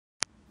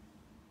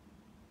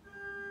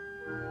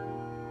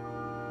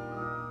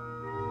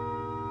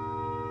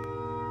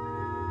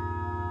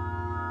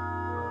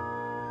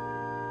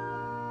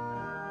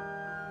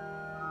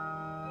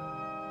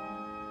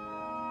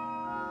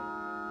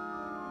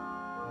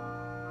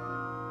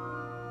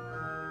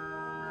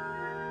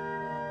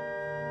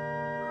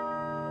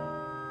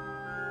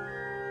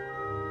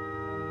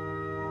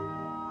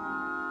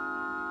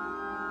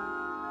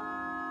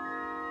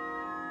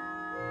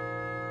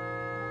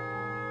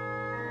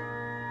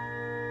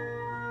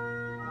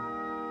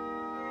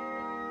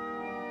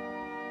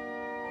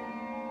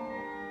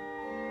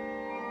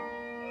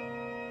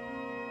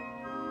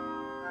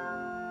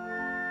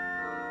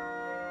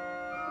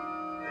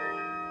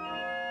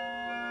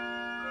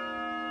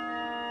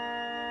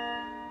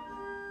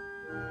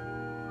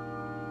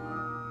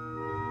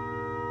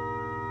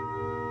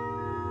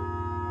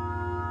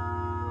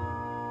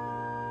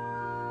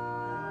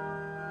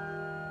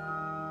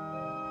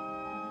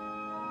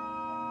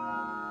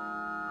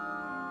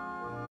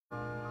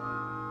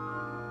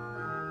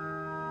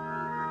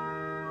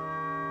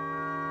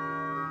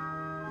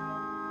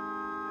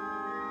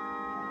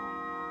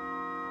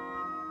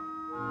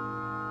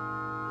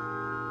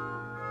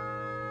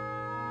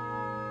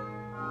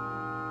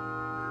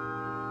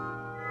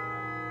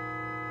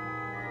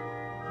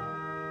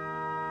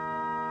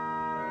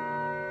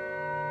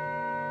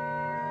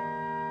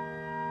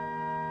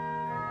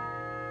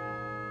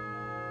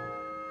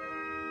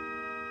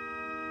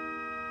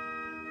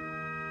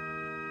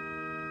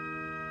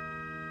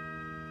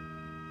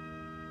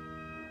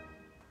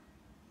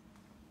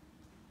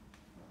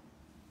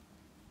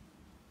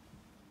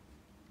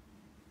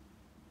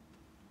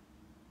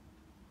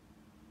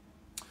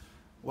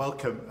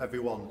Welcome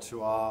everyone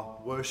to our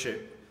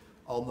worship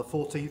on the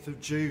 14th of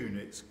June.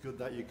 It's good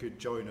that you could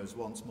join us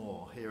once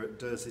more here at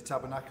Dursley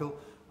Tabernacle.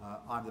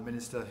 I'm the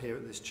minister here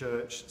at this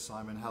church,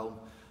 Simon Helm.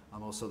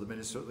 I'm also the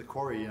minister at the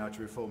Quarry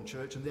United Reformed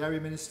Church and the area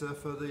minister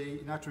for the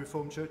United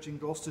Reformed Church in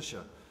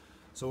Gloucestershire.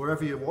 So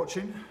wherever you're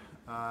watching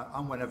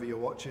and whenever you're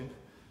watching,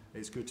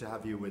 it's good to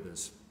have you with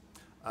us.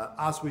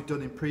 As we've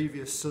done in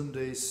previous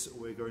Sundays,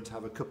 we're going to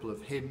have a couple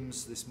of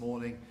hymns this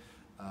morning.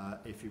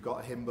 If you've got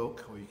a hymn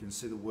book, or you can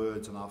see the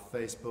words on our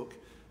Facebook,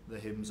 the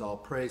hymns are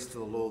Praise to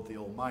the Lord the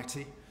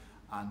Almighty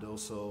and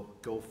also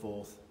Go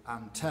Forth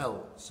and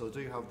Tell. So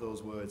do have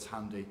those words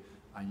handy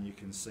and you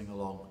can sing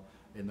along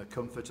in the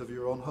comfort of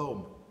your own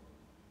home.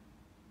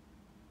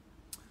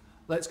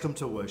 Let's come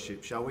to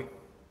worship, shall we?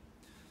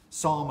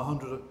 Psalm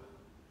 100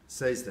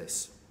 says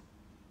this: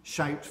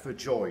 Shout for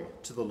joy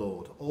to the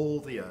Lord, all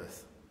the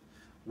earth.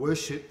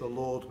 Worship the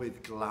Lord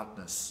with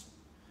gladness.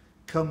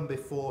 Come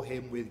before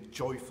him with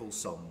joyful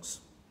songs.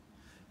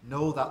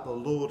 Know that the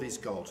Lord is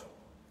God.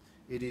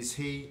 It is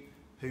he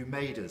who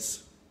made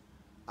us,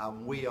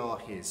 and we are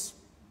his.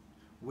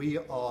 We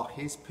are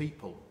his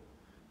people,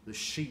 the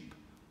sheep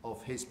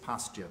of his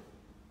pasture.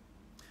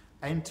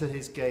 Enter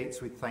his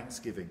gates with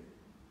thanksgiving,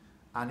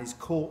 and his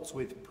courts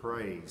with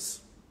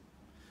praise.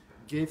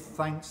 Give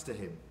thanks to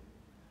him,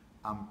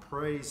 and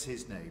praise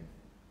his name.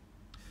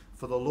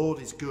 For the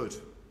Lord is good,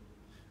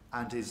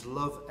 and his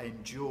love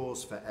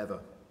endures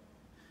forever.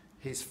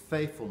 His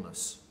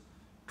faithfulness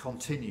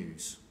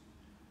continues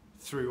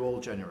through all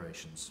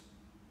generations.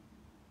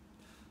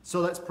 So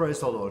let's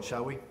praise the Lord,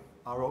 shall we?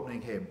 Our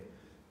opening hymn,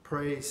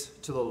 Praise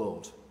to the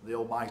Lord, the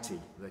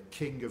Almighty, the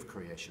King of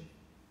creation.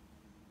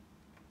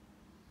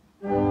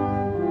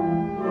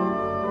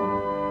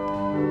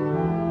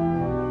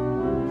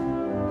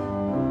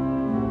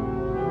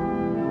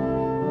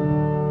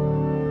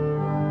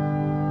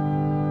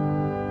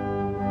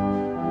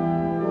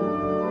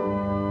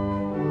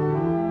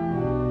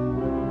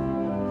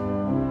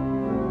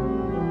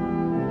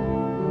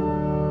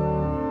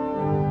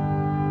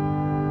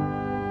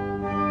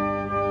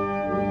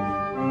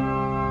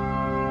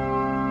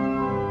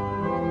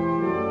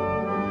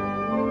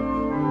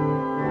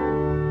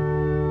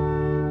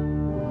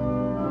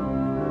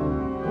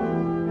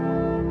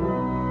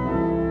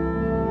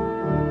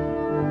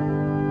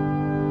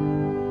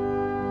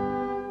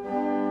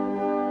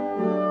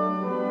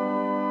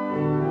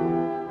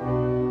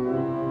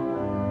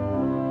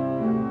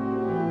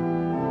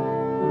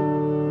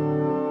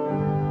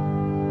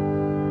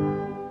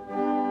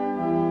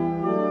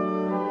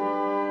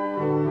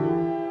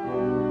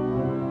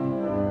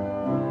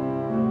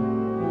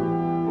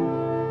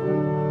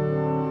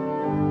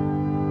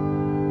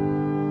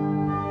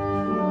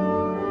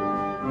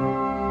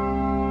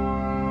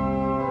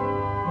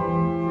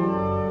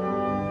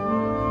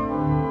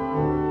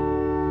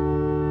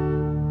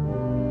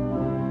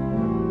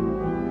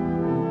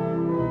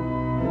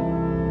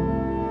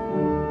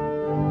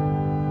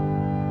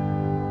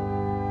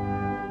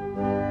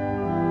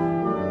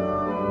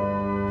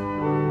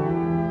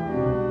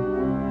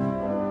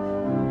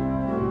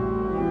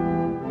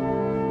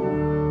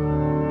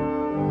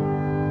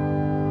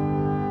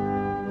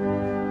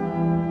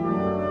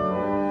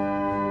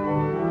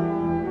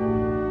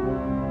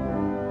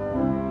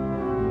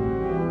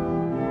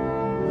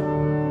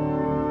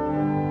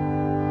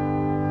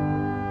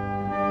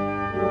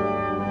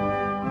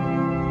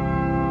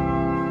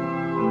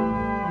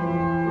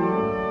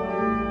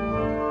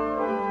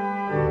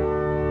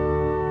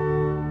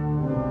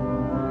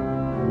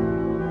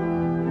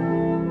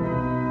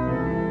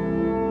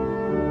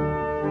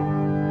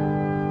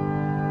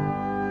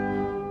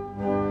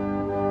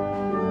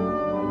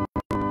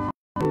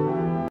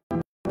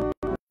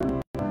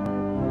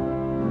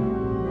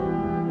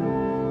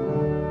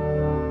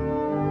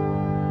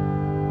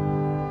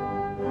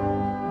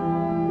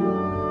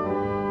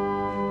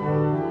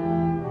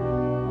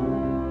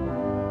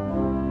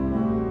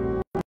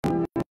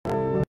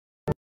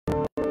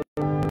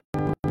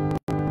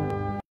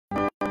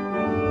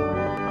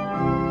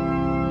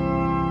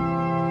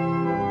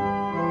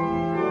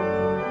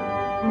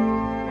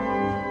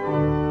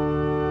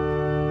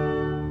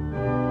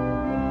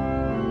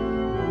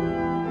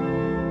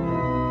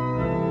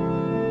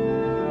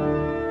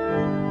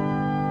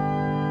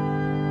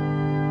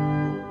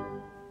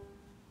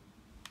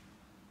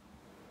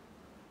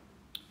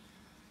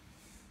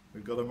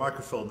 We've got a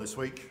microphone this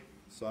week,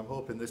 so I'm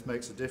hoping this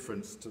makes a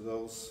difference to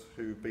those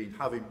who've been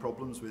having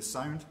problems with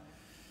sound.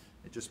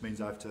 It just means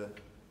I have to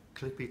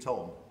clip it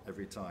on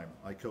every time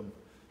I come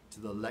to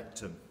the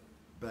lectern.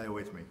 Bear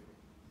with me.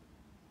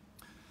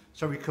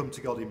 Shall we come to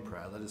God in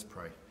prayer? Let us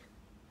pray.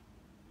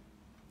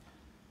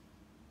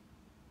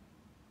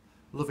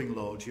 Loving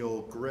Lord,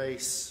 your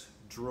grace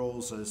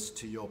draws us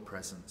to your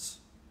presence.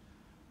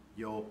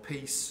 Your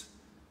peace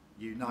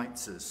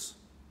unites us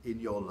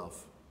in your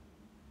love.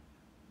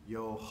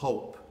 Your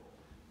hope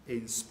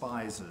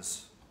inspires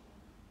us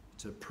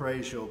to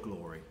praise your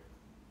glory.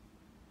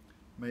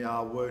 May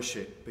our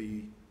worship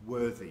be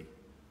worthy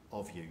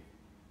of you.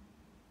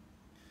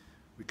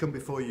 We come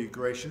before you,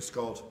 gracious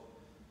God,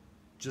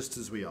 just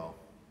as we are.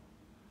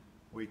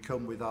 We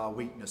come with our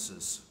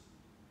weaknesses,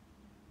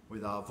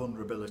 with our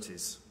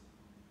vulnerabilities.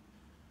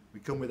 We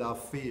come with our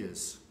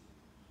fears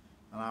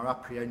and our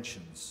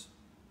apprehensions.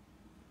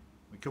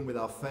 We come with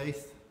our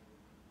faith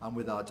and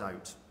with our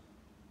doubt.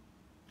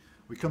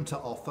 We come to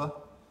offer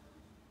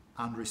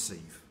and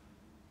receive.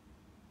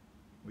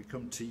 We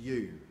come to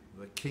you,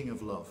 the King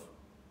of love,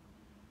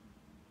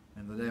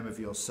 in the name of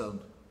your Son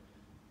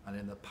and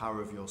in the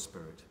power of your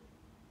Spirit.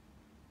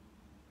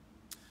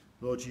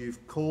 Lord,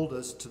 you've called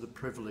us to the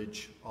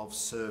privilege of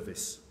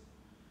service,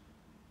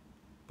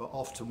 but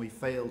often we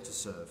fail to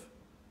serve.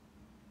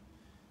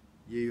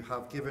 You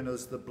have given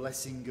us the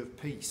blessing of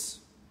peace,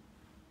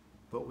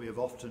 but we have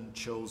often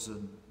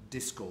chosen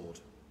discord.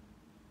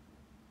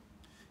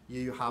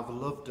 You have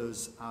loved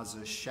us as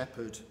a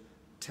shepherd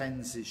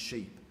tends his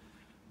sheep,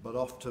 but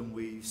often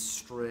we've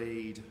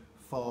strayed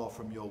far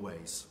from your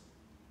ways.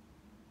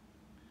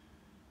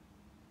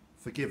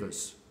 Forgive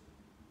us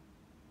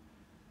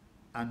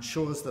and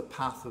show us the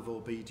path of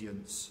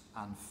obedience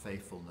and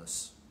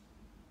faithfulness.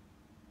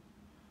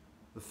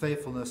 The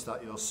faithfulness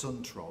that your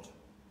Son trod.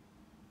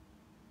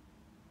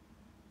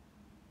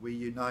 We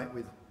unite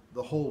with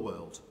the whole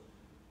world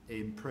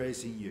in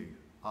praising you,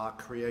 our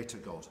Creator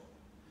God.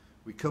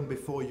 We come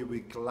before you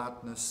with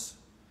gladness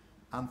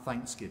and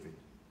thanksgiving.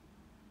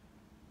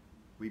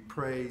 We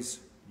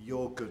praise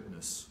your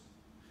goodness.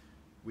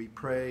 We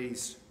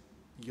praise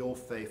your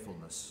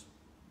faithfulness.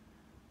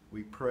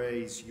 We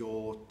praise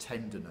your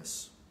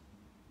tenderness.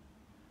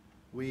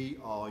 We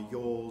are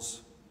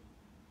yours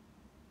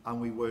and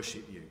we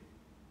worship you.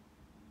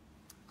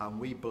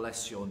 And we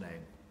bless your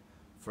name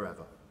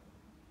forever.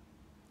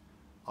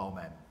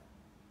 Amen.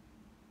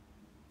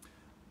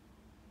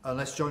 And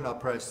let's join our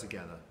prayers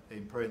together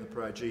in praying the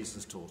prayer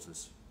Jesus taught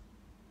us.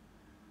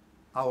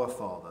 Our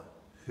Father,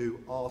 who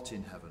art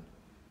in heaven,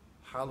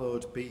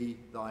 hallowed be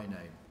thy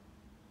name.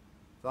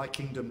 Thy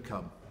kingdom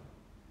come,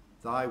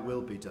 thy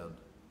will be done,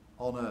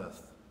 on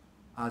earth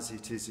as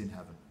it is in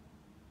heaven.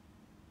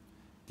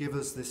 Give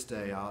us this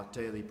day our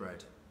daily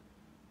bread,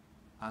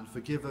 and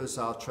forgive us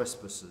our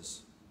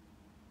trespasses,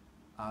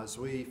 as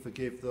we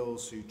forgive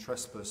those who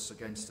trespass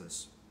against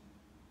us.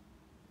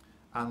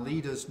 And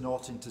lead us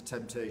not into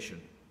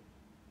temptation,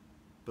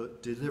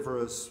 but deliver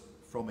us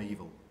from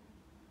evil.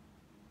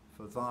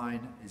 For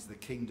thine is the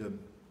kingdom,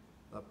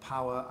 the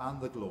power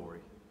and the glory,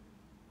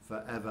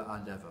 forever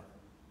and ever.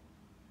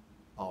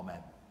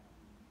 Amen.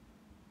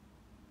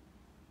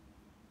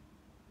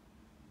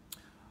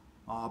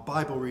 Our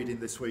Bible reading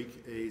this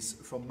week is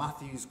from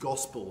Matthew's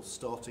Gospel,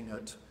 starting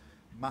at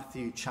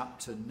Matthew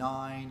chapter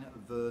 9,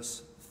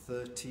 verse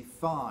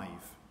 35.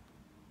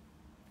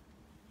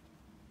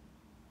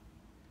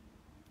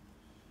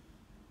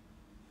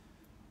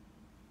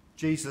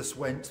 Jesus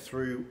went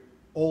through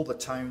all the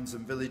towns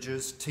and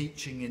villages,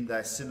 teaching in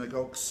their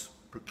synagogues,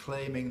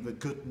 proclaiming the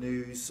good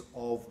news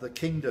of the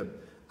kingdom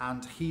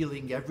and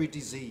healing every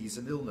disease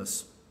and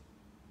illness.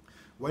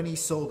 When he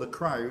saw the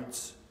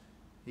crowds,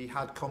 he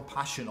had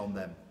compassion on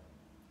them,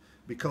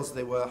 because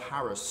they were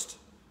harassed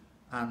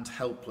and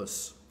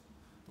helpless,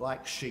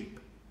 like sheep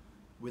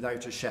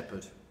without a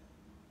shepherd.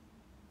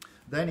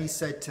 Then he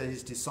said to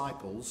his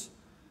disciples,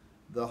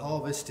 "The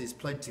harvest is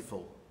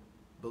plentiful,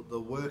 but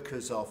the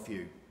workers are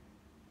few.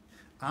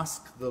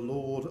 Ask the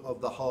Lord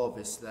of the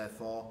harvest,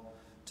 therefore,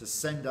 to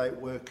send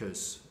out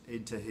workers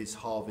into his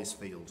harvest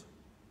field."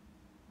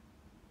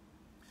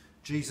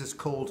 Jesus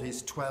called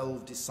his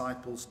 12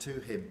 disciples to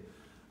him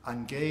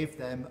and gave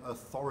them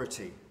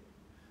authority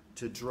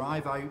to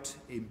drive out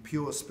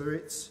impure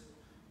spirits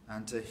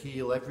and to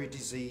heal every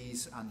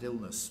disease and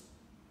illness.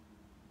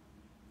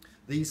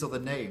 These are the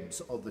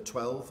names of the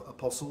 12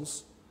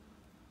 apostles.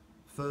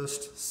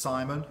 First,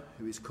 Simon,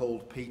 who is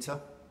called Peter,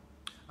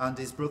 and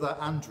his brother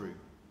Andrew,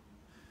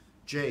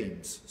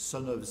 James,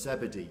 son of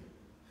Zebedee,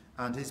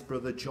 and his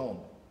brother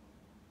John,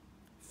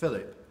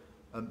 Philip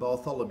and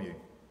Bartholomew,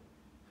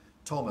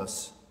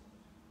 Thomas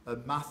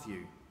and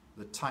Matthew,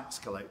 the tax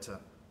collector,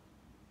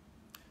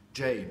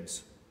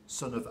 James,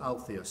 son of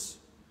Alphaeus,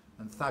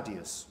 and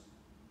Thaddeus,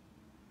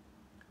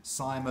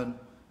 Simon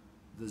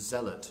the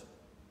Zealot,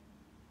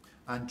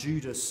 and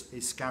Judas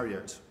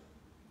Iscariot,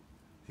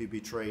 who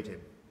betrayed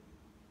him.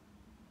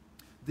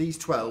 These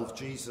 12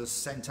 Jesus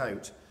sent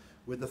out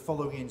with the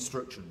following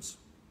instructions: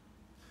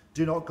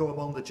 "Do not go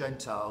among the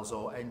Gentiles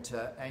or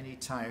enter any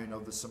town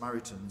of the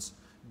Samaritans.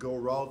 Go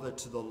rather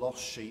to the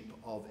lost sheep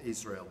of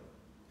Israel.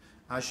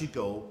 As you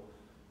go,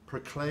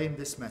 proclaim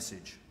this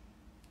message: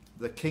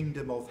 the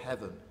kingdom of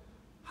heaven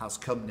has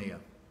come near.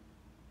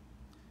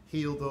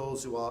 Heal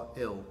those who are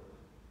ill,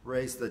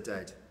 raise the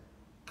dead,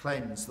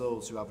 cleanse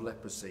those who have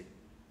leprosy,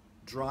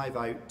 drive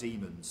out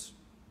demons.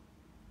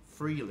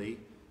 Freely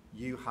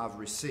you have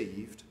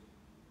received,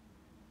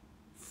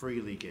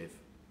 freely give."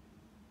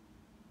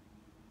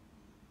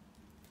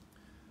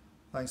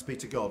 Thanks be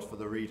to God for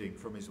the reading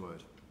from his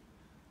word.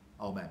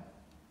 Amen.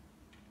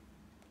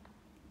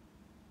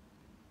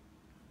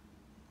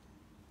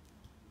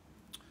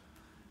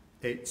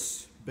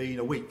 It's been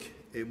a week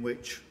in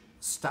which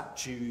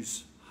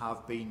statues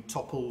have been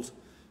toppled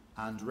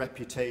and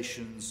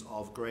reputations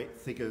of great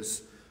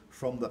figures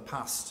from the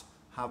past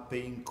have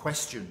been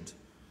questioned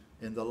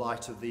in the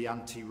light of the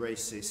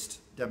anti-racist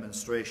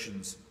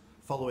demonstrations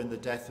following the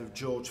death of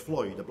George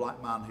Floyd, a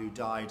black man who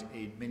died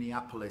in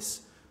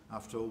Minneapolis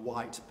after a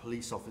white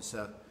police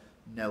officer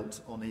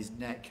knelt on his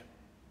neck.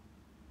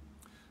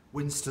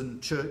 Winston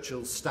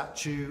Churchill's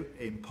statue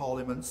in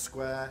Parliament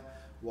Square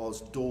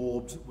was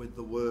daubed with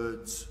the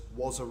words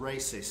 "was a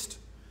racist,"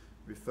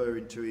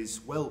 referring to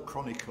his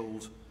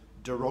well-chronicled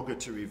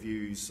derogatory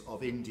views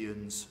of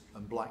Indians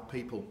and black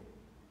people.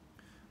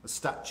 A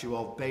statue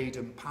of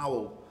Baden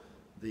Powell,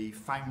 the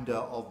founder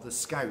of the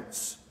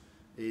Scouts,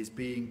 is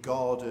being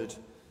guarded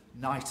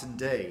night and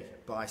day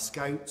by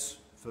Scouts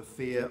for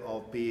fear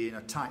of being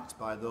attacked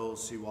by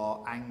those who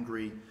are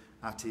angry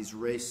at his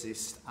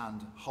racist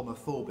and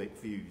homophobic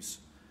views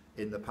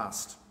in the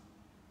past.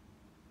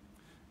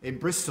 In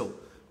Bristol,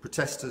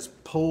 protesters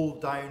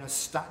pulled down a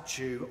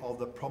statue of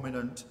the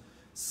prominent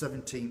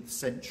 17th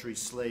century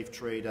slave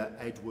trader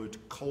Edward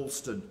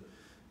Colston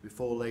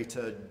before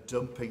later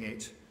dumping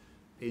it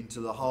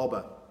into the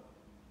harbour.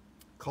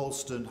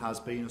 Colston has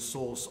been a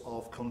source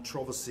of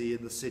controversy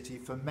in the city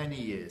for many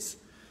years,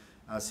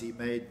 as he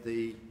made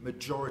the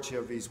majority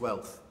of his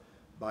wealth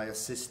by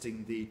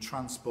assisting the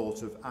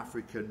transport of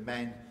African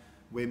men,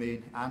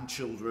 women and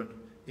children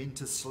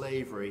into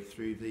slavery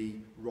through the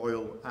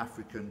Royal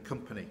African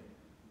Company.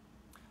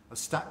 A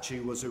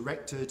statue was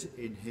erected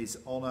in his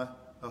honour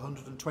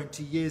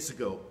 120 years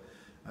ago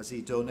as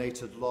he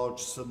donated large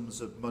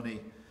sums of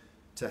money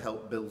to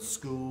help build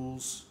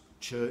schools,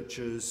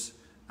 churches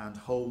and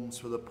homes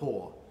for the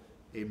poor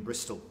in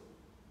Bristol.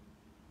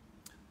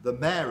 The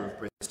Mayor of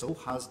Bristol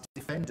has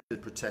defended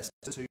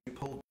protesters who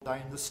pulled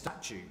down the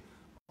statue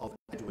of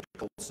Edward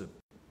Colston.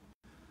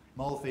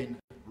 Marvin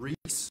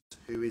Rees,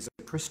 who is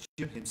a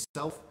Christian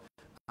himself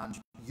and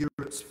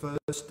Europe's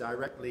first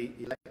directly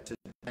elected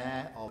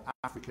Mayor of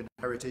African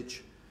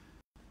heritage,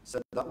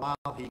 said that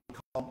while he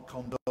can't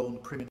condone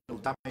criminal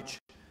damage,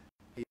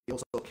 he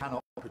also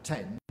cannot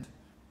pretend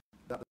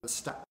that the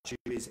statue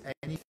is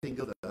anything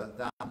other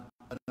than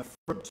an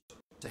affront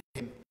to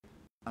him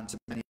and to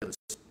many others.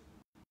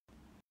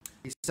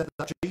 He said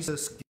that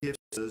Jesus gives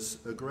us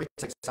a great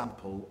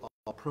example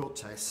of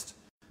protest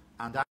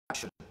and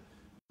action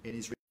in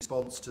his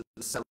response to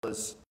the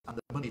sellers and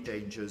the money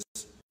changers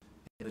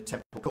in the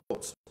temple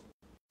courts.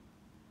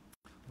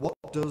 What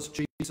does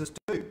Jesus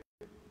do?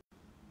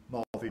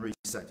 Marvin Rees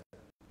said.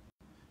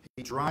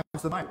 He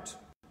drives them out.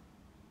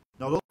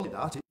 Not only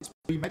that, it's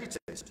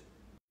premeditated.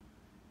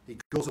 He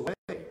goes away,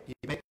 he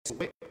makes a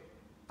whip,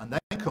 and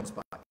then comes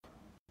back.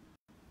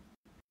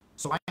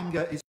 So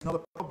anger is not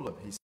a problem,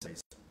 he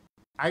says.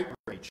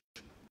 Outrage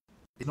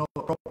is not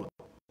a problem.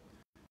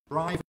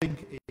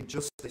 Driving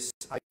injustice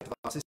out of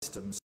our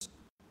systems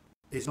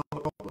is not a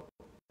problem.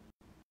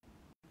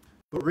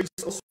 But Rees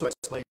also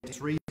explained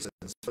his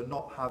reasons for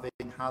not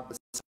having had the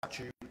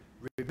statue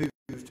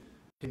removed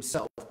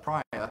himself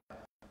prior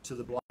to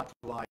the Black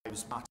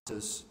Lives Matter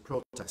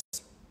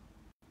protests.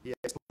 He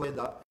explained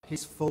that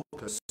his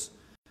focus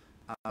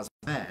as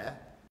mayor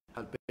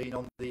had been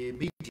on the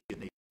immediate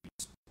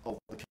needs of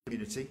the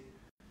community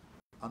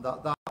and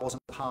that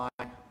wasn't high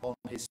on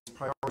his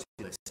priority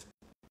list.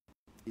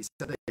 He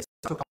said that he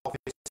took office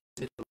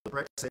in the middle of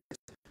Brexit,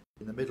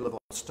 in the middle of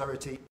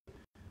austerity,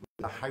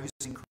 with a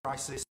housing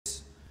crisis,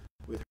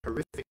 with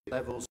horrific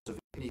levels of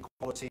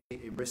inequality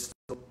in Bristol.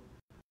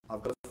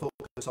 I've got to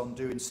focus on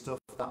doing stuff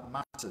that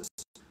matters,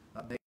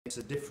 that makes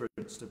a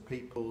difference to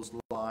people's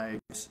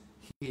lives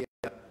here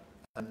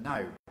and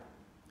now.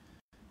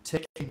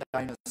 Taking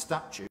down a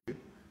statue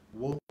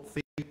won't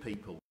feed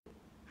people,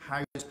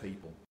 house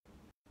people,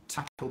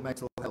 tackle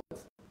mental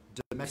health,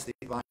 domestic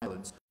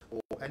violence,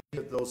 or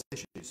any of those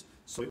issues,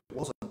 so it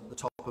wasn't at the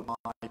top of my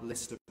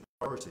list of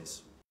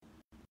priorities.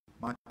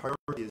 My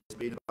priority has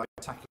been about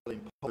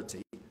tackling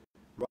poverty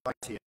right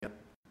here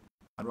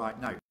and right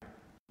now.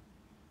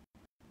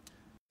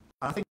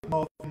 I think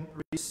Marvin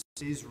Rees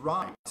is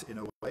right in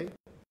a way.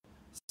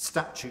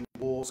 Statue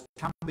wars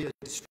can be a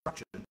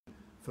distraction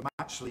from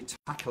actually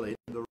tackling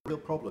the real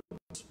problems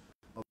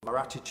of our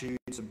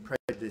attitudes and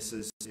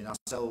prejudices in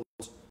ourselves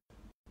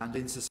and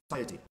in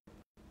society.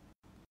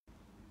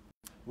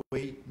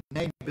 We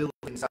name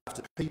buildings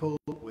after people,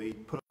 we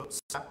put up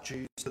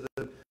statues to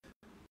them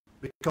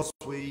because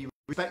we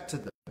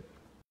respected them.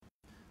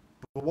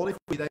 But what if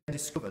we then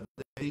discover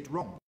that they did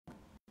wrong?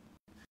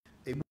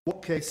 In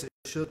what cases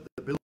should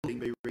the building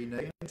be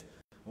renamed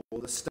or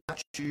the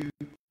statue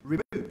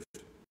removed?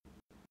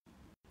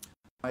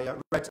 I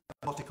read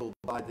an article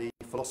by the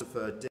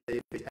philosopher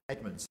David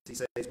Edmonds. He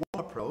says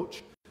one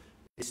approach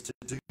is to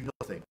do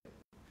nothing.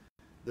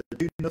 The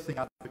do nothing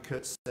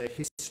advocates say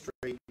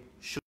history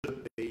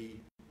shouldn't be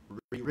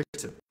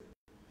rewritten.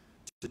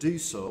 To do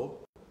so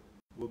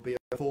would be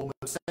a form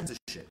of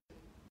censorship.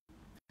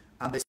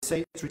 And they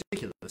say it's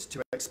ridiculous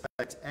to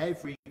expect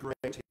every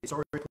great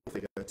historical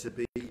figure to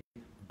be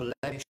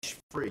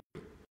blemish-free,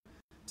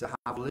 to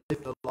have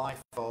lived a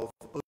life of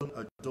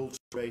unadulterated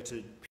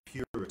unadulterated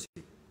purity.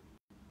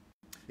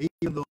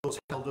 Even those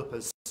held up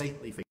as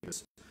saintly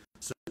figures,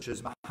 such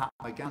as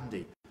Mahatma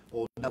Gandhi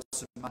or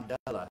Nelson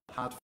Mandela,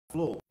 had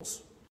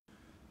flaws.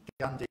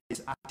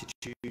 Gandhi's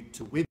attitude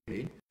to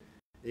women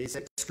is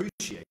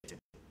excruciating,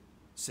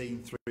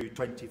 seen through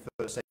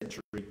 21st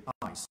century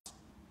eyes.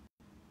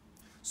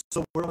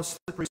 So we're on a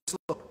slippery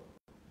slope.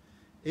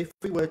 If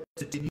we were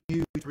to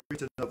denude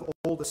written of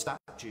all the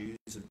statues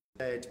of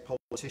dead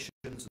politicians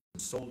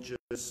and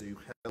soldiers who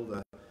held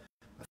a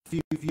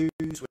few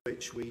views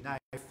which we now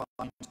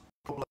find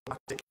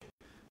problematic,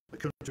 the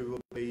country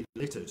would be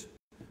littered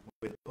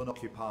with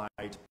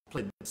unoccupied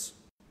plinths.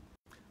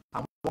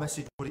 And what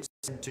message would it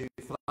send to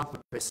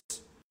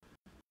philanthropists?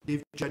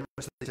 Give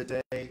generously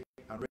today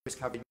and risk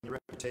having your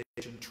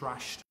reputation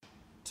trashed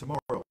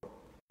tomorrow.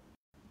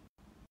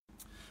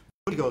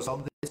 But he goes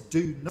on, this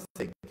do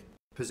nothing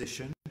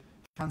position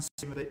can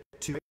seem a bit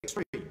too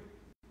extreme.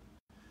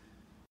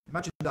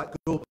 Imagine that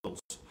Goebbels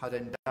had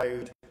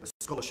endowed a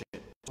scholarship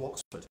to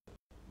Oxford,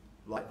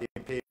 like the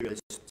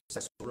imperialist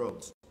Cecil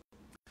Rhodes.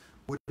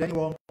 Would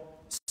anyone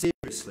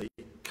seriously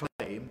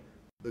claim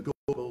the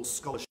Goebbels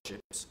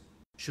scholarships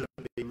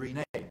shouldn't be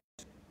renamed?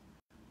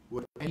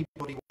 Would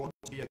anybody want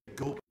to be a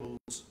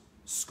Goebbels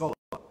scholar?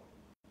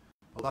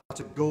 Or that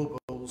a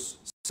Goebbels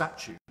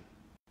statue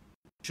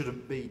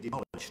shouldn't be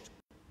demolished?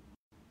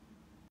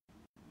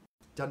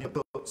 Daniel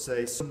Butt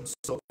says some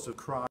sorts of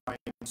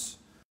crimes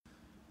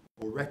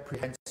or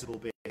reprehensible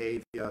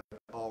behaviour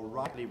are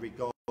rightly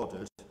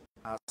regarded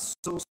as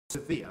so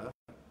severe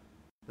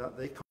that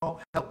they can't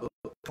help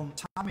but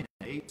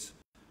contaminate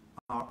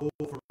our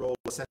overall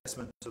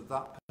assessment of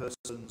that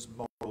person's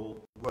moral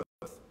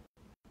worth.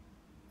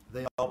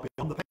 They are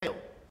beyond the pale,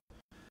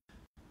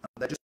 and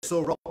they're just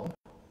so wrong,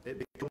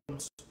 it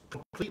becomes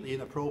completely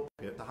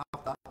inappropriate to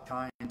have that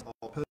kind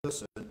of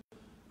person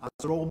as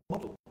a role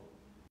model,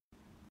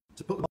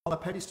 to put them on a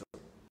pedestal,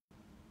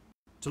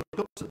 to look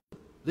up to them,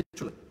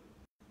 literally.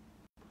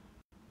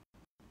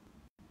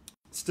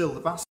 Still, the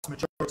vast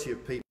majority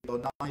of people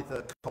are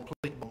neither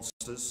complete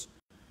monsters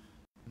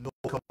nor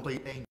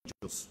complete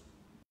angels.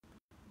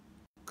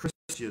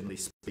 Christianly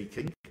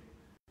speaking,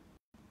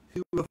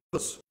 who of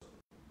us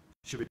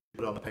should be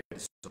put on a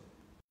pedestal?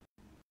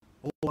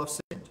 All have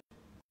sinned.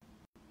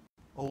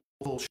 All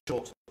fall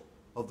short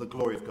of the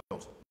glory of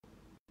God.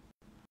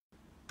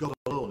 God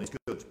alone is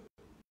good,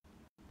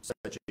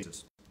 said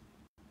Jesus.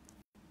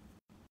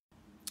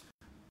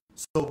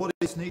 So what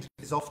is needed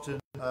is often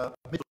a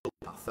middle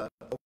path, a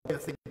way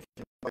of thinking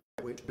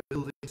about which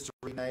buildings to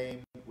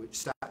rename, which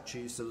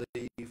statues to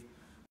leave,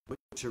 which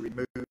to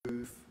remove,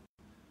 and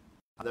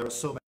there are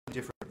so many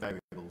different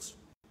variables.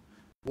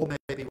 One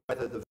may be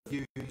whether the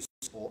views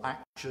or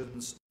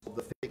actions of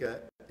the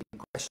figure in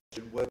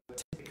question were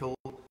typical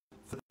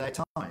for their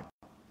time.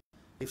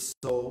 If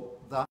so,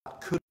 that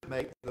could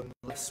make them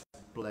less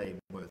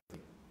blameworthy.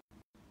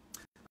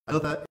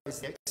 Another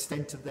is the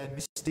extent of their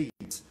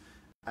misdeeds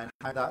and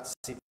how that's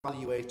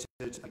evaluated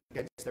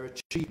against their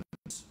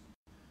achievements.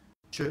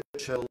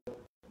 Churchill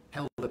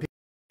held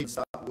opinions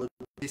that would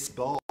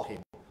disbar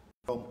him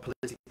from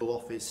political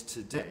office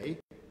today.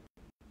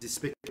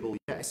 Despicable,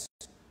 yes,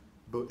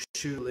 but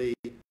surely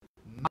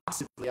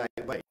massively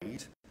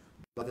outweighed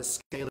by the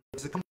scale of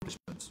his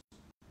accomplishments.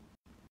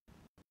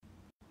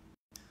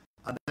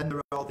 And then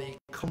there are the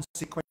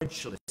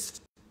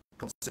consequentialist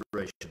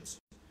considerations.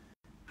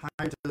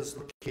 How does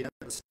looking at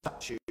the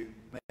statue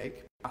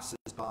make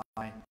passers-by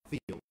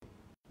feel?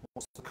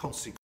 What's the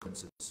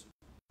consequences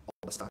of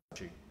the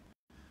statue?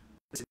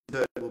 This in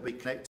turn will be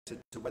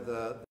connected to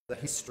whether the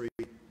history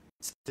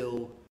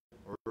still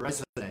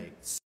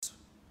resonates.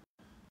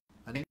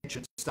 An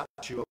ancient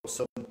statue of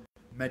some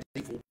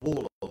medieval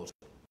warlord,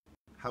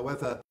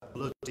 however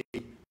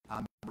bloody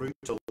and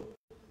brutal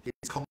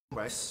his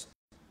conquests,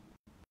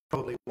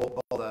 probably won't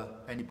bother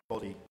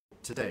anybody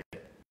today.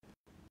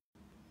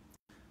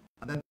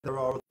 And then there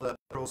are other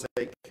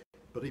prosaic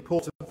but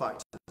important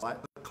factors like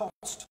the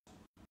cost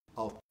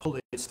of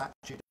pulling a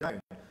statue down.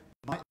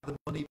 Might the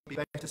money be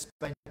better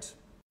spent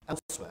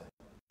elsewhere?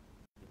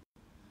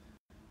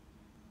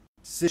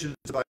 Decisions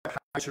about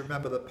how to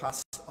remember the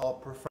past are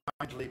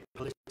profoundly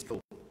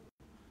political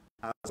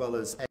as well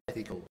as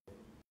ethical.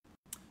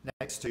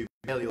 Next to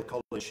Balliol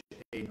College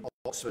in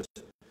Oxford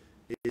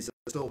is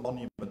a stone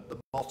monument, the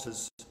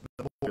Martyrs'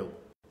 Memorial.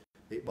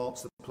 It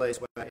marks the place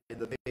where in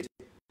the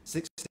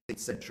mid-16th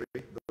century,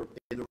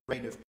 in the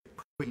reign of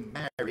Queen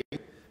Mary,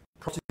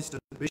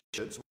 Protestant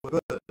bishops were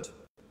burned.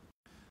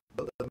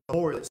 But the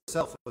memorial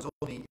itself was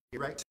only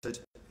erected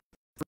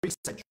 3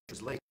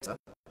 centuries later,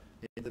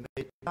 in the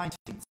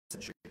mid-19th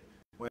century,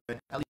 when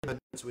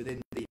elements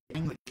within the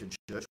Anglican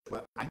Church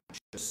were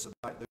anxious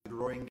about the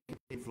growing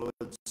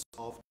influence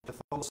of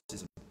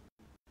Catholicism.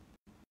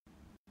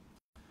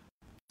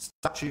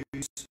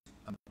 Statues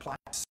and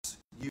plaques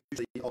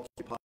usually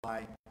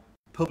occupy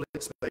public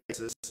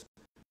spaces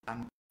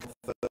and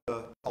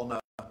confer honour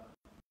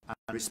and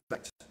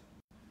respect.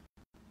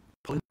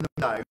 Pulling them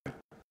down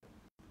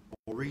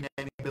or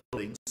renaming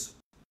buildings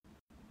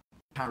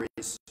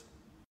carries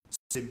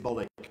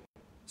symbolic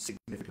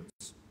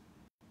significance.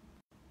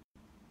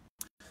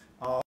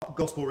 Our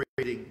gospel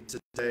reading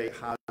today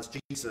has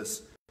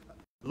Jesus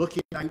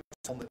looking out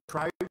on the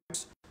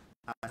crowds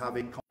and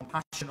having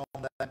compassion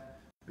on them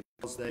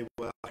because they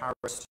were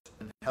harassed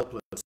and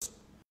helpless,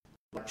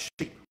 like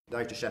sheep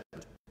without a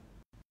shepherd.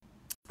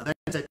 And then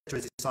he said to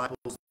his disciples,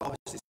 "The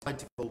harvest is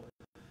plentiful,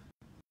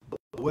 but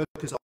the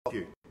workers are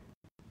few.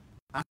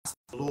 Ask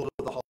the Lord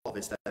of the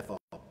harvest, therefore,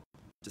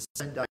 to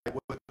send out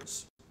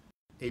workers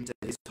into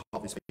his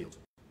harvest field."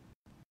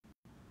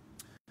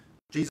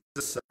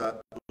 Jesus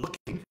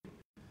looking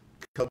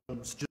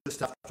comes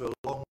just after a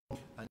long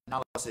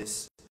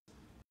analysis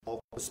of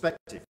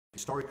perspective,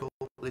 historical,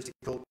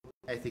 political,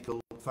 ethical,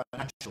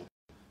 financial,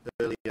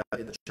 earlier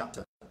in the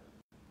chapter.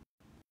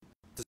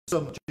 To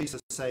some,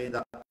 Jesus saying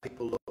that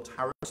people looked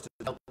harassed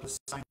and helpless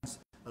sounds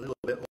a little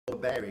bit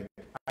overbearing.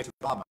 Out of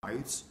our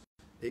mouths,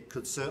 it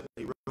could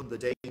certainly run the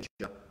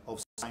danger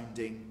of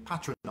sounding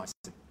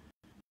patronising,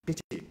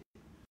 pitying.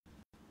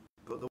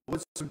 But the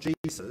words from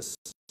Jesus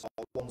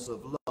are ones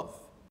of love,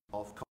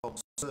 of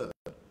concern,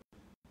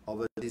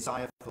 of a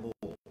desire for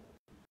more.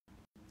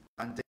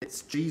 And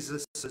it's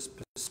Jesus'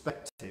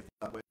 perspective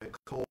that we're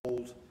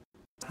called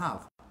to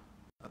have,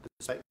 a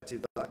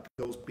perspective that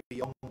goes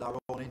beyond our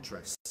own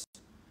interests,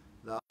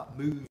 that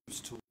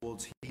moves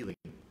towards healing,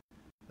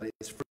 that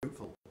is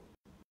fruitful,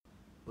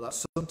 but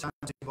that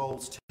sometimes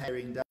involves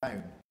tearing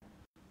down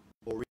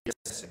or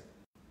reassessing.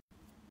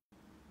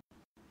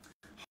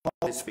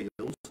 Harvest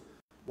field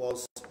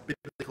was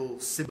biblical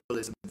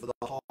symbolism for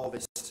the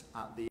harvest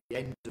at the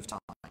end of time.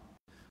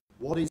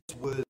 What is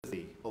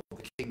worthy of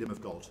the kingdom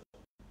of God?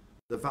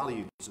 The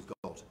values of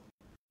God.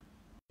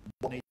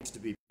 What needs to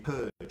be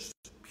purged,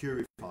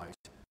 purified,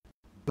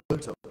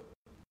 burnt up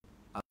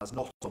as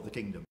not of the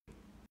kingdom.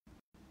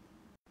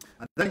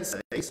 And then it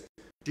says,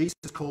 Jesus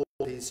called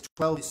his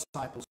 12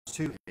 disciples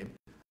to him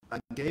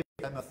and gave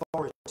them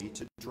authority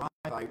to drive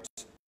out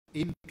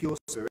impure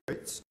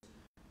spirits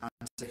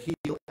and to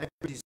heal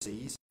every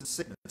disease and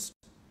sickness.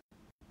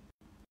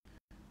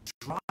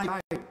 Drive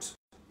out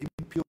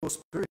impure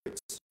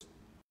spirits.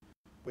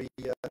 We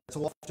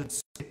so often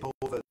skip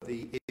over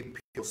the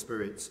impure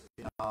spirits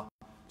in our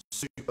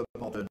super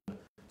modern,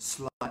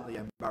 slightly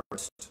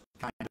embarrassed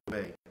kind of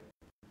way.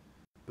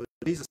 But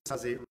Jesus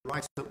has it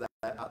right up there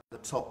at the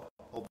top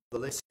of the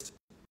list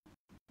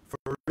for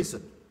a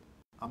reason.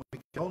 And we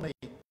can only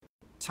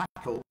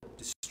tackle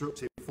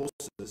destructive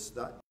forces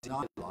that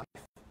deny life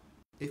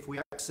if we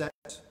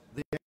accept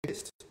they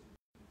exist.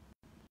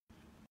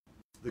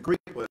 The Greek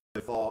word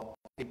for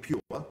impure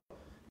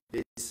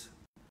is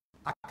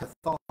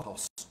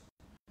akathartos.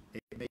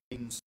 It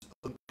means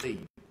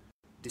unclean,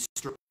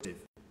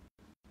 destructive,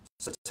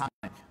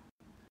 satanic,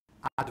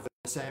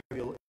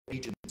 adversarial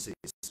agencies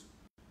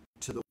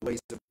to the ways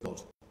of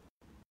God.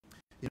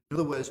 In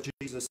other words,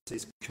 Jesus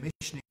is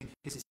commissioning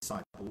his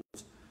disciples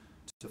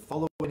to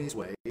follow in his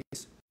ways,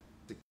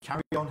 to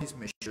carry on his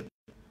mission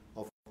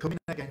of coming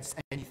against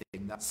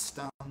anything that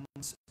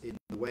stands in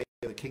the way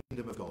of the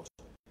kingdom of God.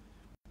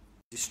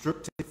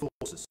 Destructive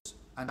forces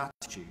and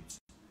attitudes,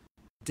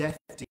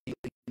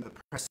 death-dealing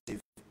oppressive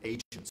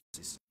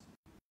agencies.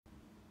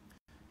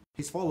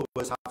 His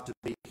followers have to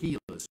be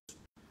healers,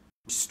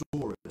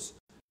 restorers,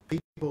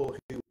 people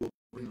who will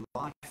bring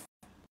life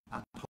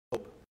and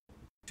hope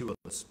to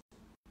others.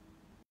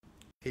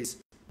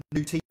 His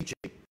new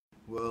teaching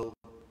will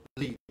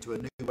lead to a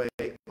new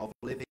way of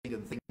living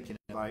and thinking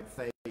about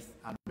faith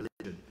and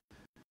religion.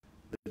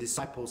 The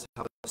disciples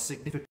have a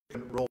significant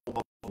role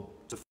model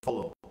to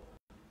follow.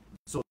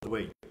 So do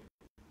we.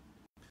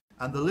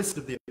 And the list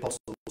of the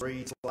apostles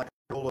reads like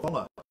a roll of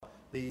honour.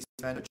 These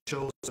men are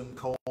chosen,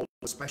 called,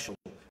 special.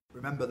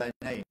 Remember their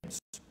names.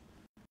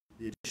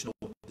 The additional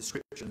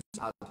descriptions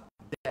add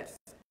depth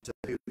to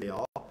who they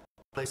are,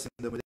 placing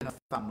them within a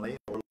family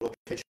or a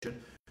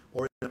location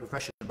or in a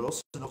profession, but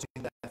also noting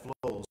their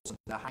flaws and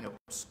their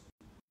hang-ups.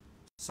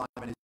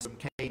 Simon is from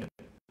Canaan.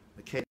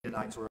 The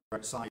Canaanites were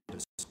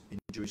outsiders in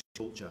Jewish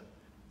culture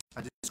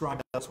and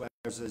described elsewhere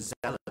as a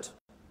zealot.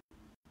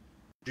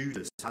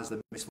 Judas has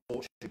the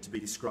misfortune to be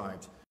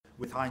described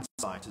with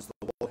hindsight as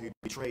the one who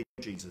betrayed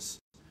Jesus.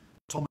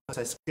 Thomas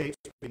escapes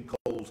being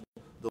called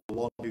the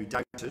one who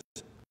doubted.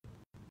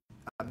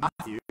 And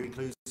Matthew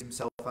includes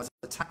himself as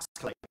a tax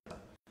collector.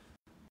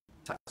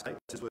 Tax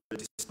collectors were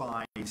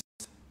despised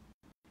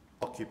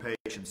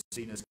occupations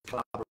seen as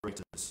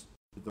collaborators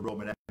with the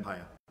Roman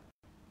Empire.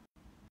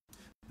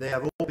 They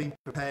have all been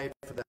prepared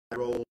for their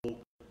role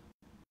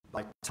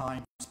by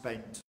time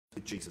spent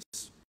with Jesus.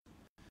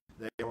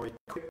 They are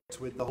equipped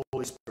with the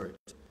Holy Spirit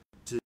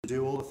to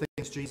do all the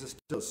things Jesus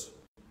does,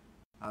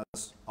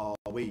 as are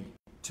we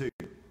too.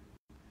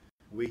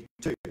 We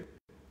too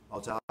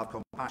are to have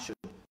compassion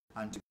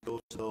and to go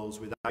to those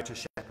without a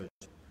shepherd,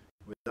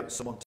 without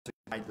someone to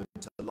guide them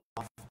to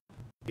life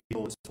in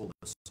all its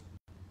fullness.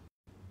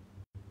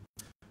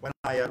 When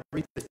I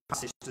read this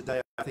passage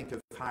today, I think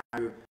of how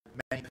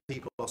many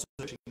people are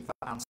searching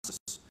for answers,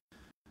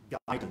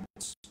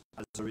 guidance,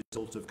 as a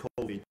result of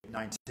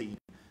COVID-19.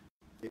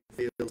 It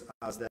feels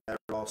as there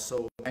are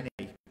so many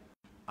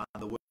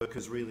and the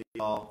workers really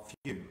are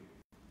few.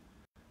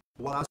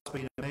 What has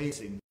been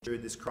amazing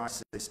during this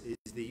crisis is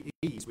the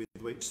ease with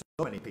which so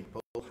many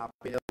people have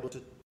been able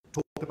to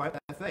talk about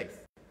their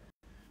faith.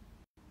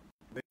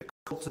 We're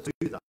called to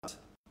do that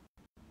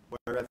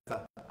wherever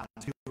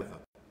and whoever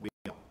we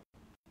are.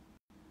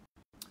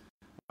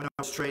 When I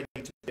was training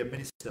to be a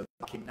minister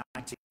back in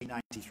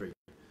 1993,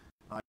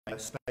 I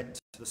spent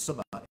the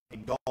summer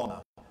in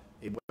Ghana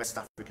in West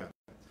Africa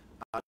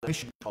at a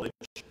mission college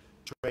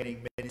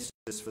training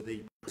ministers for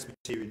the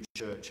Presbyterian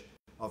Church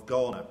of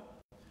Ghana.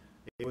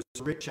 It was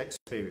a rich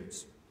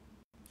experience.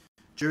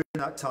 During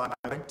that time,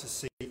 I went to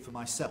see for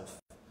myself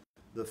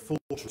the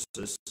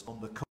fortresses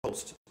on the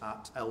coast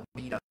at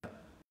Elmina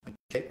and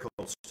Cape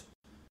Coast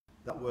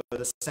that were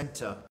the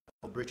centre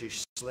of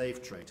British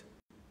slave trade.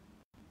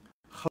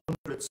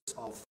 Hundreds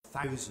of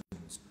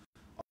thousands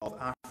of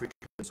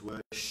Africans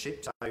were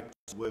shipped out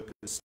to work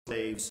as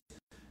slaves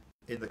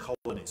in the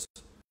colonies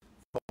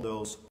from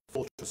those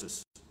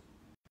fortresses.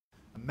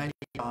 And many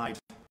died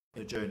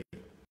in a journey.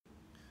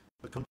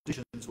 The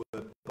conditions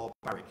were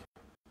barbaric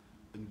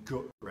and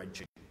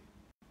gut-wrenching.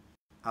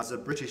 As a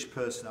British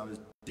person, I was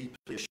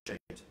deeply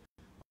ashamed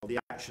of the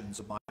actions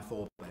of my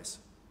forebears.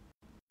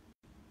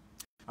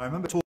 I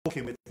remember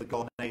talking with the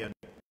Ghanaian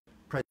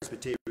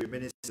Presbyterian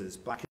ministers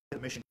back at the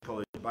Mission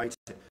College about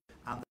it,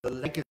 and the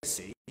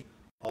legacy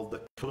of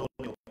the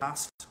colonial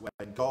past,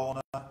 when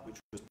Ghana, which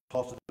was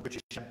part of the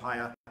British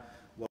Empire,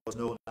 was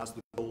known as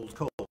the Gold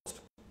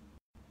Coast.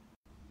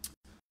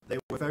 They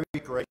were very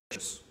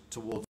gracious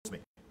towards me,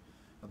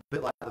 a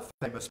bit like the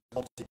famous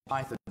Monty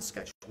Python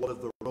sketch, "What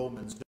have the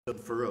Romans done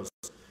for us?"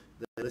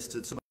 They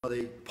listed some of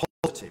the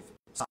positive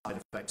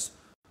side effects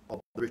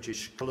of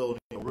British colonial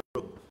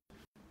rule,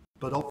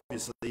 but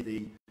obviously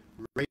the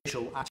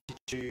racial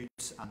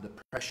attitudes and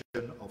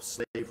oppression of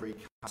slavery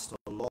cast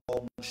a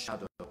long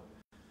shadow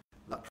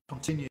that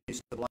continues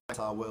to blight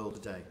our world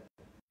today.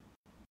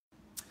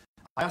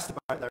 I asked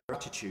about their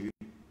attitude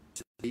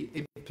to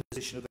the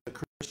imposition of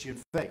the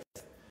Christian faith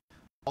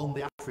on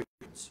the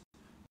Africans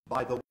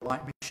by the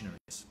white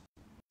missionaries.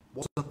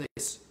 Wasn't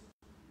this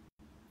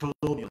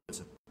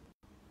colonialism?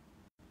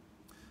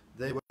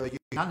 They were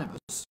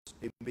unanimous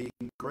in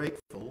being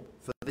grateful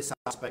for this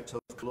aspect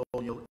of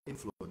colonial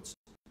influence.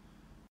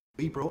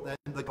 We brought them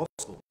the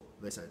gospel,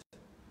 they said,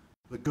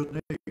 the good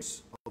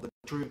news of the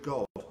true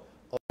God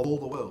of all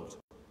the world,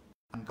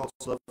 and God's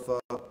love for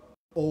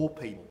all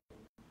people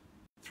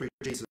through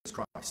Jesus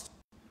Christ,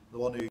 the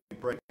one who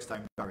breaks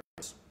down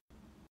barriers.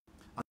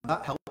 And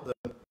that helped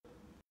them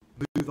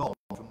move on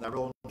from their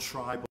own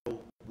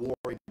tribal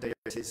warring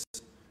deities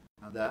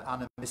and their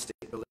animistic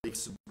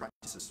beliefs and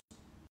practices.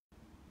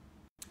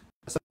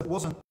 So it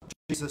wasn't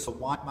Jesus a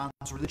white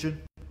man's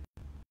religion?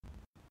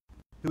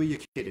 Who are you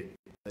kidding?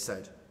 They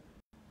said.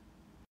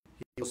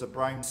 He was a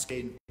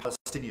brown-skinned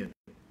Palestinian,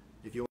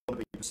 if you want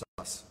to be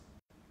precise.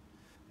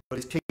 But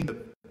his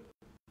kingdom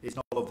is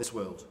not of this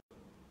world.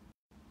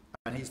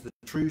 And he's the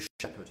true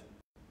shepherd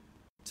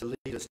to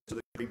lead us to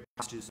the green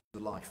pastures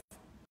of life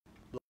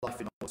in all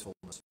its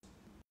fullness.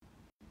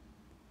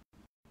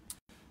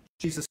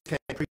 Jesus came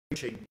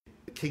preaching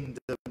the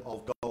kingdom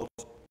of God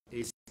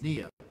is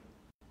near,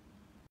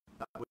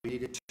 that we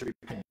needed to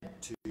repent,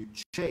 to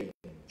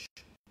change,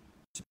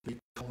 to be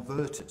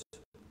converted.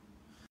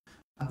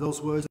 And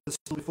those words are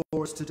still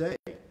before us today,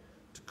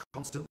 to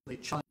constantly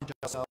challenge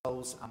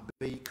ourselves and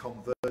be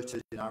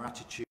converted in our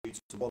attitudes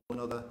to one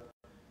another,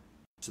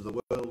 to the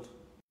world,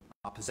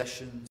 our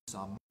possessions,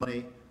 our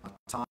money, our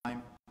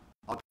time,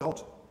 our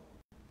God.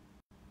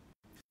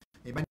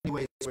 In many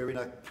ways, we're in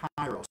a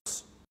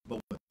kairos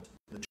moment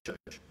in the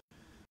church.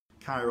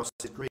 Kairos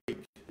is Greek.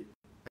 It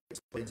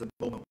explains a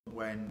moment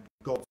when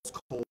God's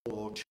call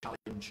or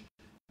challenge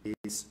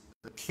is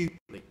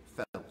acutely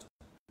felt,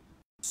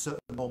 a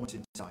certain moment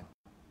in time.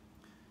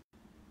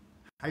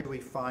 How do we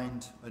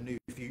find a new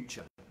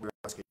future? We're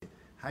asking.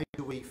 How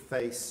do we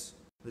face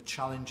the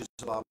challenges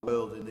of our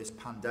world in this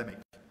pandemic?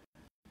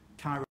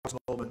 Kairos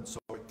moments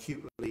are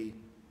acutely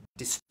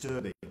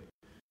disturbing,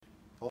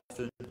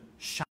 often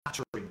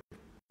shattering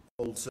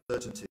old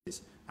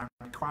certainties and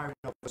requiring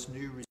of us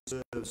new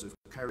reserves of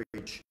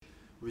courage,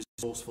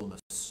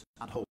 resourcefulness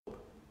and hope.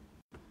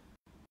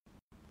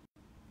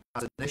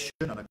 As a nation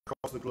and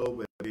across the globe,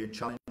 we're being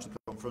challenged and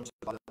confronted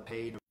by the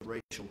pain of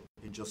racial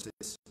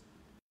injustice.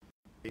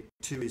 It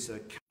too is a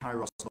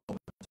kairos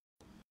moment.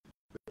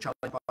 We're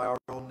challenged by our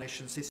own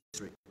nation's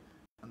history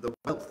and the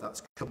wealth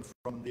that's come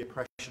from the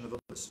oppression of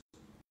others.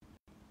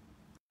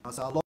 As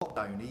our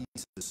lockdown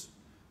eases,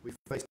 we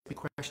face big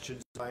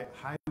questions about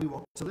how we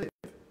want to live,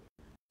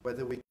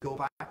 whether we go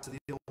back to the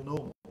old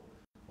normal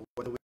or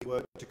whether we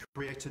work to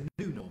create a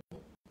new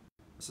normal,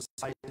 a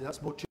society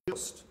that's more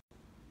just,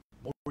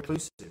 more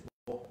inclusive,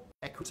 more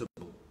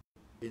equitable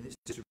in its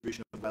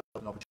distribution of wealth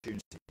and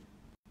opportunity.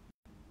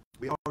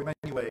 We are in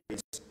many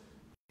ways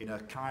in a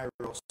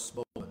kairos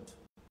moment.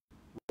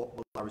 What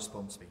will our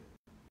response be?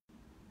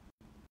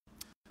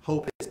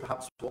 Hope is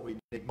perhaps what we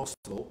need most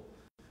of all.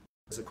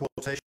 There's a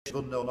quotation of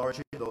unknown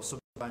origin, though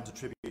sometimes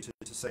attributed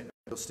to St.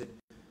 Augustine.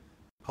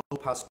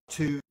 Hope has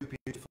two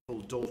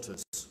beautiful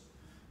daughters.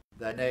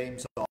 Their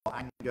names are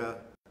Anger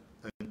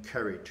and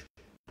Courage.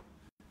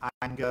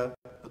 Anger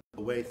at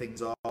the way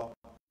things are,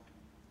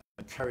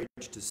 and courage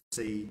to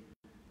see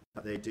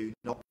that they do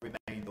not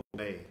remain the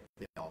way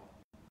they are.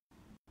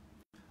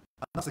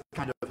 And that's the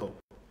kind of hope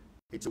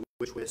into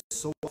which we're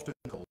so often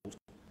called,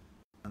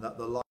 and that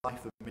the life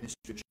and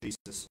ministry of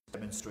Jesus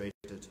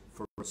demonstrated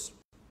for us.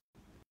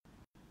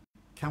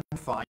 Can we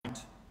find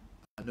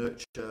and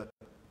nurture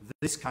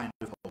this kind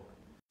of hope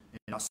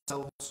in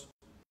ourselves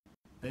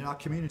and in our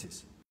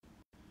communities?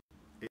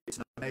 It's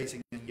an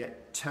amazing and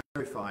yet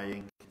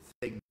terrifying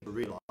thing to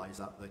realise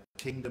that the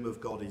kingdom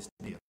of God is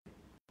near,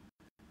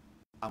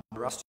 and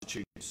we're asked to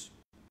choose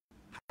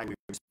how we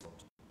respond.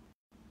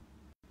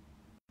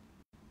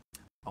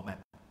 Amen.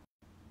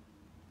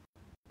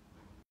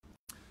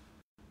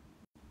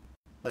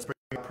 Let's bring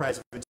our prayers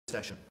of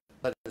intercession.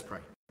 Let us pray.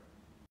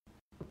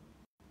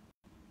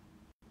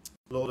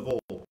 Lord of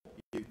all,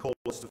 you call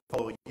us to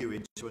follow you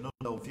into an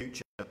unknown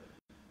future.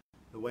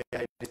 The way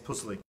ahead is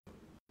puzzling.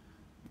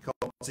 We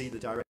can't see the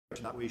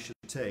direction that we should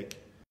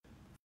take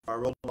for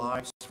our own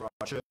lives, for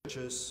our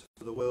churches,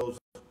 for the world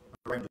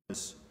around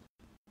us.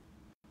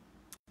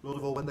 Lord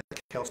of all, when the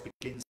chaos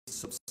begins to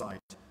subside,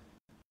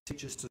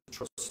 teach us to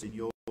trust in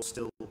your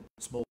still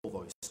small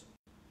voice.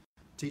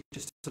 Teach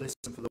us to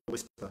listen for the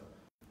whisper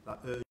that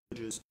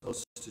urges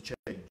us to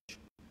change,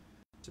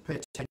 to pay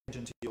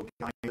attention to your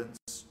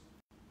guidance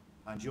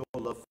and your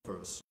love for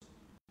us.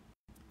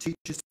 Teach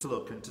us to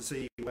look and to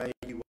see where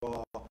you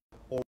are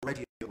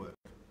already at work.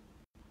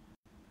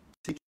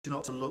 Teach us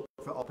not to look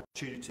for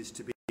opportunities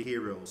to be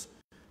heroes,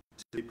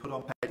 to be put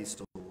on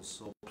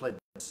pedestals or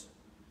plinths,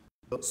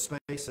 but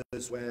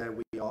spaces where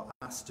we are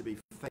asked to be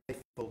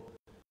faithful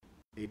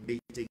in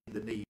meeting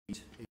the need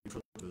in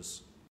front of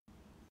us.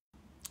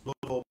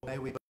 Lord, may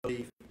we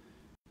believe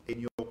in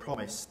your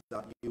promise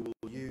that you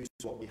will use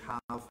what we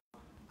have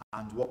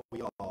and what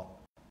we are,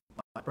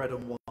 like bread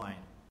and wine,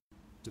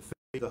 to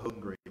feed the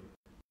hungry and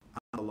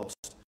the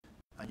lost,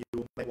 and you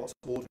will make what's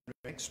ordinary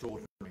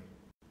extraordinary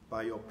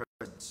by your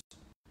presence.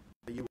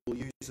 That you will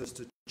use us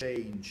to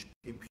change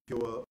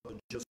impure and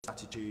just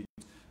attitudes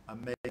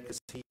and make us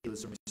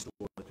healers and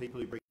restorers, the people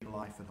who bring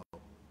life and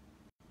hope.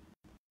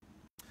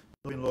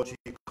 Loving Lord,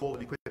 you call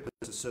and equip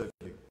us to serve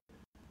you.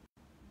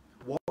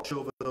 Watch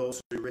over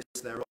those who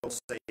risk their own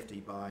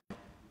safety by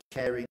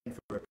caring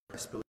for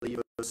oppressed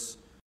believers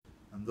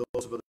and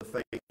those of other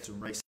faiths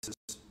and races.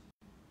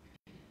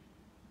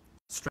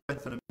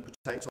 Strengthen and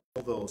protect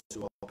all those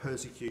who are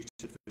persecuted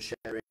for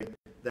sharing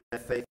their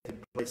faith in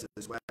places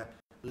where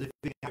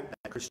living out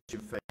their Christian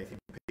faith in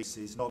peace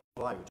is not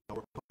allowed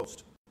or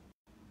opposed.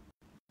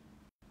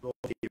 Lord,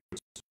 hear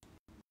us.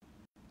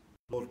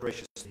 Lord,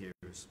 graciously hear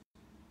us.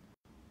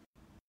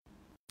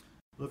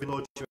 Loving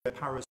Lord, you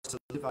empower us to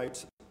live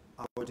out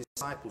our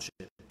discipleship.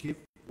 Give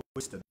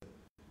wisdom,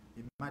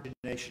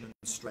 imagination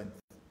and strength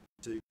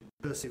to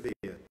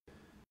persevere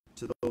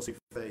to those who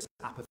face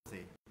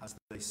apathy as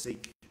they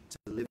seek to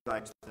live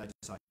out their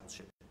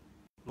discipleship.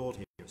 Lord,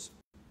 hear us.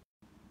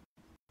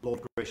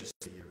 Lord,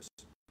 graciously hear us.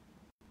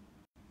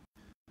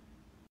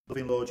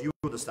 Loving Lord, you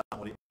understand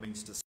what it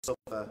means to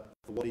suffer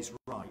for what is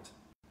right.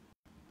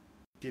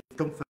 Give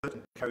comfort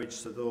and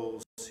courage to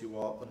those who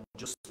are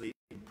unjustly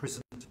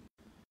imprisoned,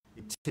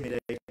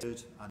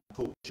 intimidated and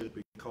tortured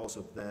because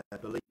of their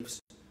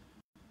beliefs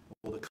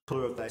or the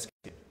colour of their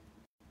skin.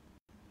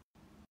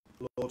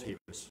 Lord, hear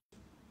us.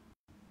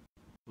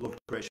 Lord,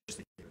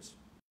 graciously hear us.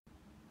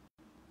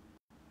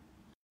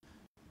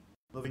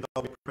 Loving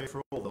God, we pray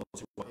for all those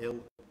who are ill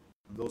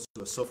and those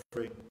who are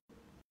suffering,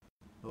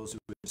 those who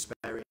are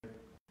despairing,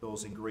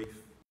 those in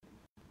grief,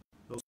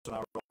 those in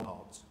our own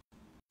hearts.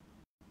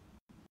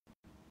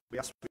 We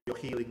ask for your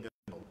healing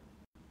and hope.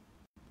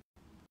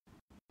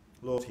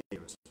 Lord,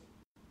 hear us.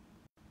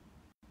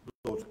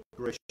 Lord,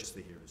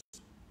 graciously hear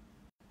us.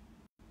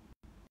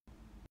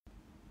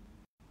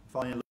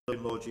 Finally,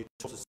 Lord, you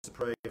taught us to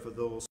pray for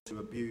those who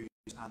abuse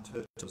and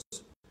hurt us.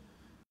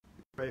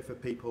 We pray for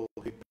people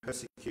who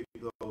persecute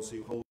those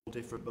who hold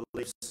different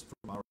beliefs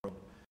from our own.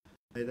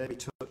 May they be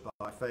touched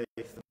by faith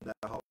and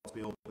their hearts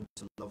be open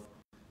to love,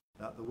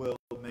 that the world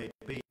may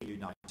be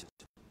united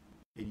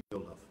in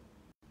your love.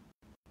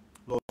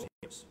 Lord,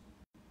 hear us.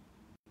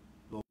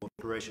 Lord,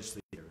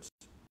 graciously hear us.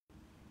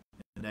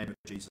 In the name of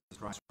Jesus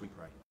Christ we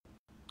pray.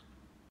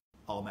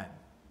 Amen.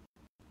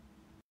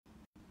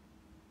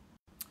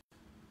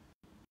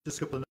 Just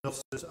a couple of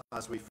notes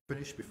as we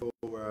finish before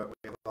we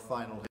have our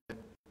final hymn.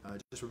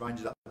 Just remind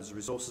you that there's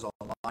resources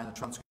online, a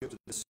transcript of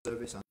this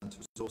service and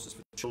resources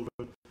for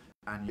children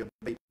and young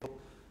people.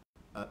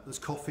 There's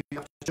coffee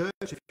after church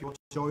if you want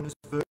to join us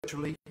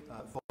virtually.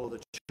 Follow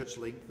the church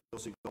link for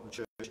those who've got the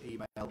church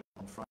email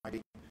on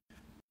Friday.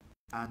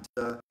 And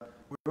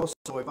we're also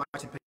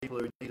inviting people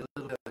who need a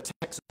little bit of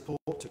tech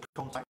support to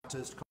contact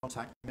us, to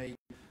contact me,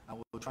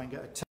 and we'll try and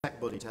get a tech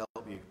buddy to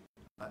help you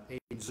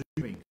in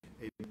Zooming,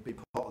 in being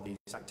part of these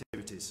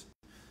activities.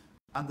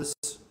 And there's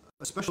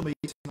a special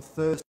meeting on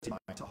Thursday night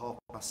at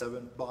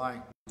 7:30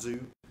 by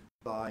Zoom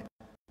by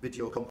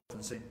video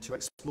conferencing to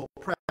explore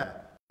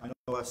prayer. I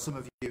know some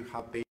of you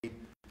have been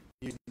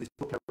using this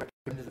book I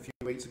recommended a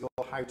few weeks ago,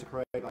 How to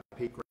Pray by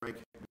Pete Greig.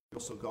 We've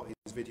also got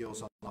his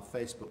videos on our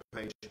Facebook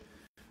page.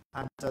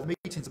 And the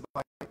meetings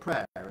about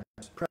prayer and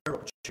prayer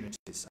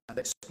opportunities and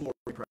exploring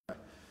prayer.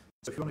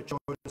 So if you want to join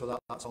us for that,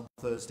 that's on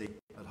Thursday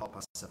at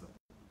 7:30.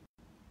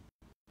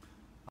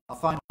 Our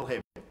final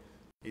hymn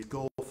is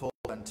Go Forth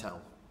and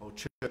Tell, or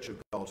Church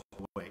of God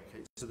Awake.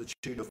 It's to the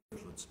tune of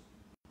Woodlands.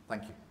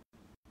 Thank you.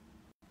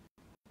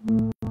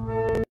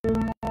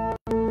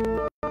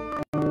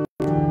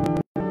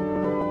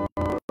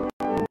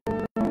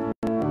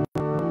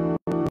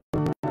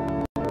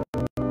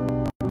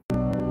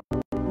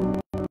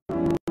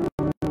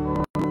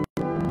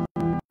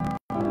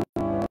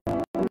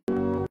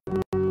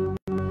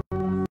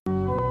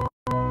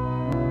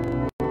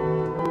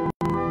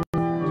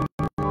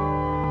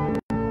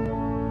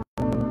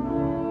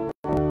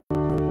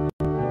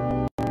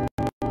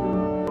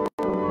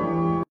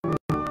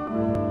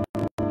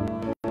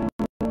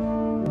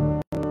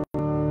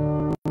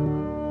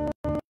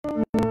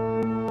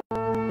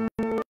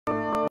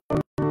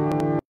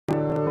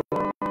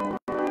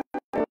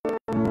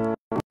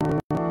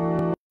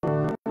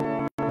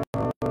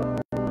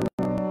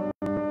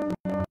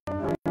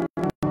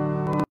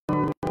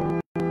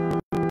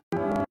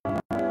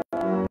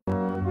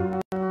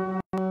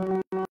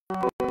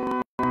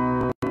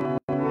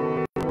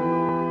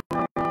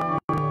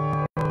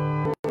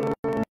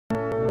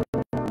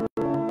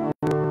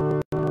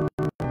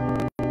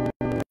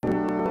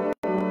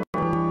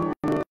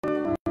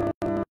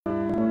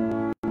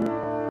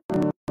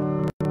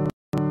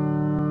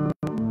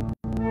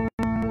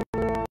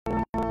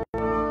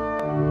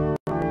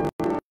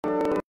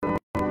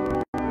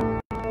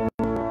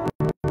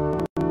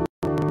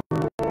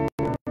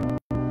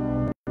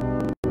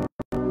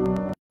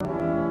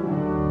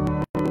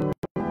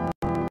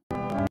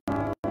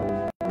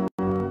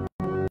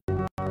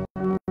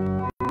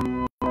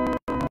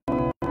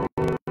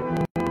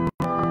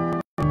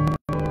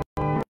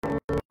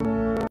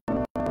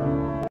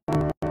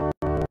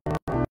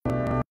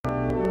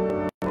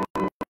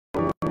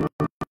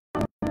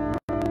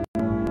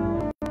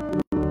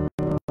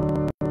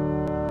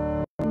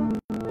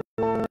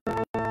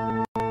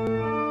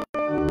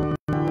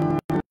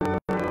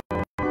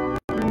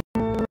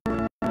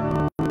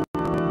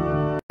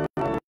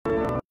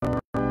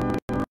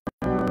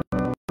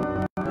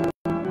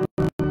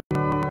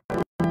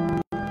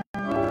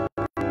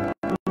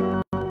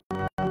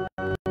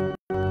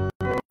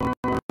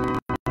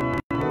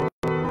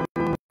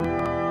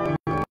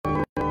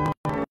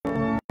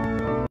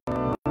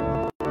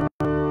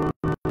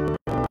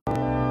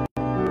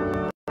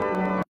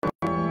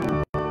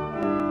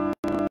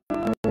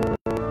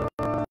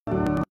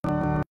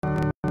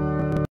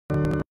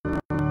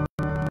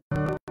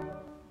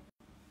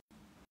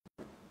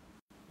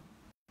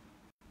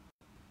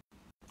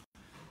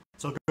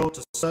 So go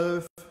to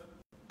serve,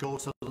 go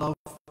to love,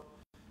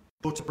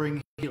 go to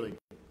bring healing,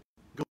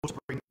 go to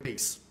bring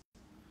peace.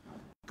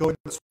 Go in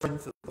the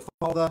strength of the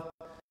Father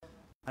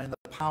and in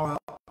the power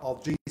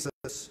of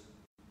Jesus,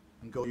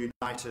 and go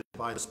united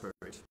by the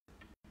Spirit.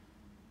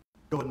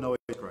 Go and know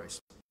His grace.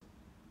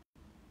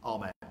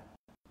 Amen.